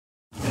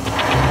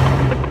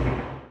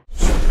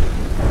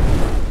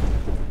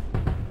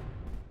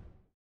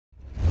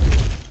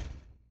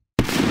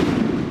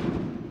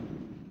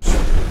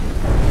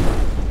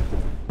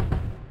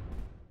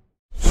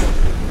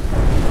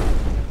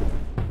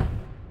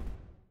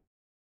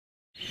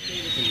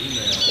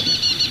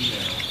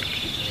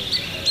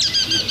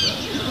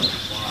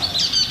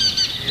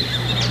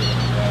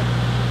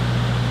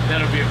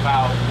That'll be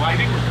about, well, I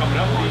think we're coming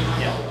up on.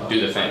 Yeah.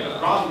 Do the thing.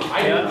 I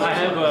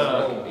have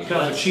a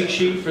kind of a cheat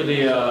sheet for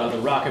the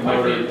rocket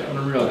motor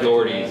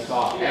Authorities.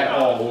 at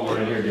all over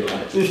in here doing it.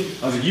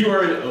 I was like, you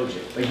are an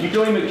OJ. Like, you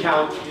don't even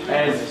count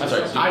as. I'm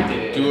sorry, I did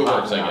it. Do it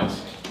works, I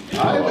guess.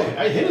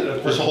 I hit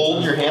it. Just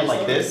hold your hand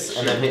like this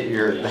and then hit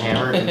the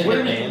hammer. And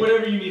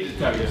whatever you need to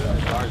tell yourself.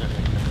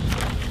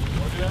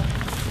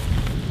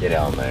 Get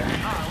down there.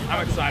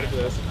 I'm excited for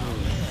this.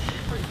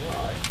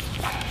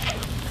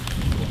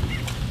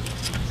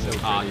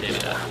 Oh, damn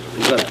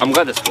it. I'm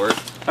glad this worked.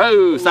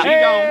 Oh, stop.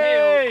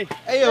 Hey!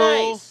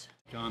 Nice.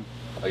 John.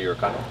 Oh, you're a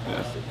con?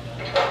 Yeah.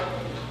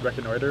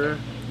 Reconnoiter?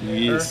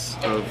 Yes,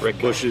 of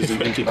bushes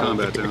and empty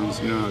combat zones.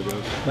 You know how it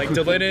goes. Like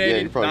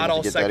delineating, probably not need to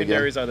all get that again.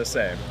 secondaries are the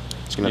same.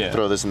 Just gonna have to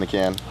throw this in the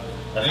can.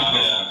 I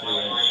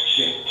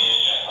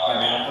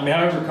mean,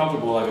 however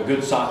comfortable, like a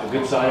good side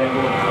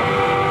angle.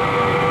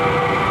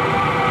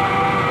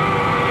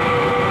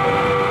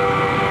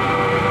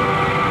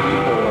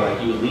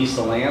 You would lease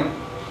the land.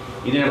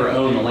 You never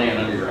own the land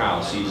under your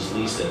house. You just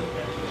leased it.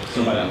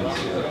 Somebody else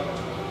leases it.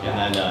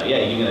 And then, yeah,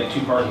 you get like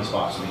 2 parking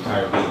spots in the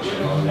entire beach.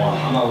 I'm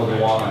not looking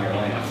to walk on your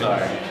land.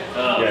 Sorry.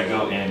 Yeah,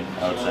 go in,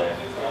 I would say.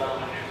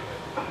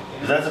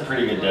 Because that's a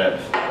pretty good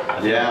depth.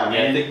 Yeah, I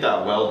mean, I think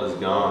that weld is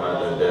gone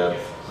at the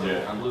depth.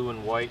 Yeah. Blue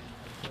and white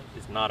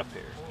is not a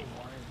pair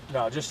anymore.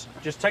 No, just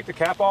take the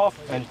cap off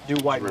and do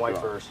white and white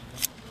first.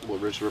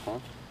 What, Rich rip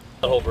on?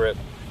 The whole grip.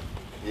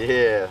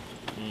 Yeah.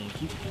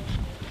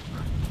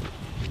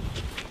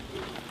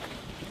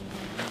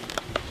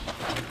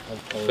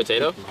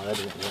 Potato?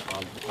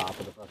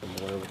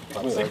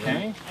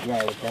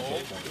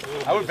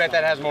 I would bet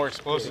that has more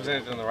explosives in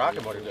it than the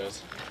rocket motor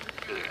does.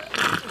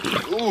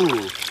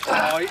 Ooh.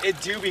 Oh, it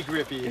do be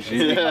grippy.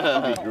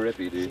 Yeah, it'd be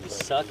grippy, dude.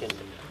 Sucking.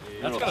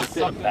 That's gonna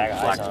suck. Bag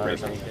of ice on it or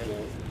something.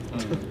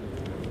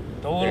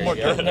 Throw a little more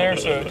dirt in there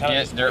so it kind of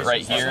Yes, dirt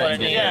right here. That's what I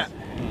need. Yeah.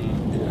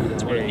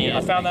 That's what I need.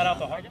 I found that out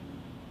the hard way.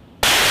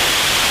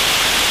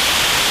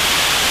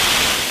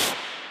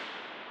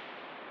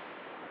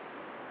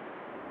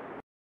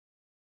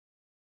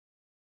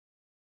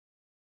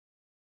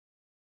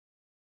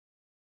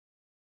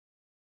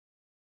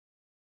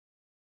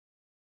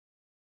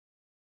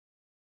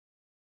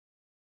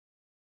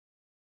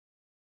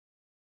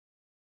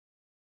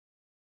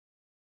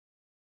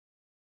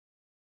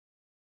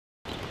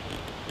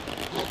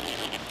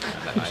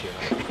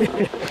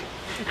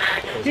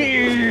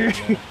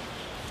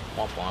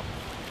 Womp womp.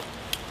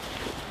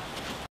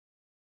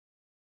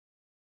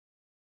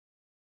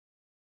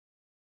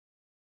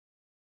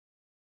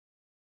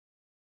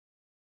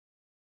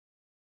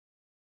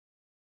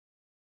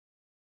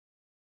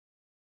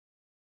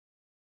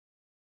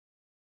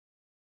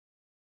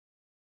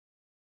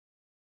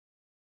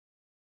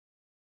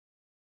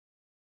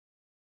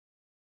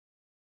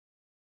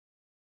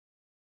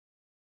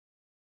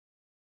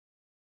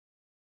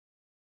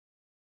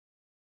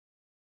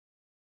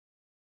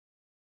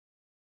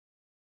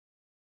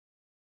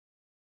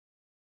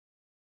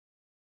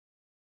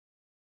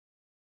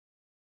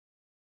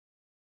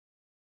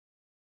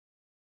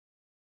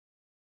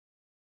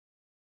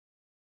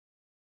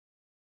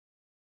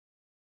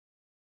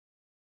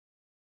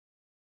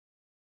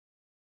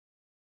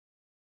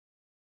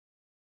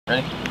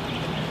 Ready?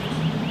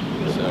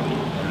 So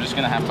we're just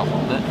gonna have to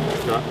hold it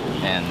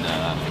and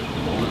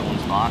hold it one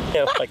spot.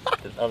 Yeah, like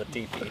on the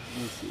TP.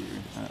 Let's see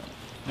here.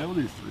 Yeah, we'll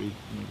do 3.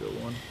 I'm gonna go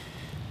 1.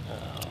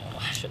 Oh,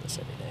 I shouldn't have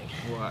said anything.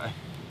 Why?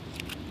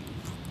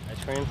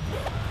 Ice cream?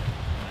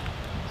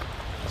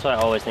 That's what I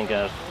always think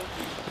of.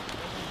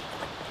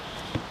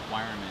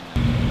 Wireman.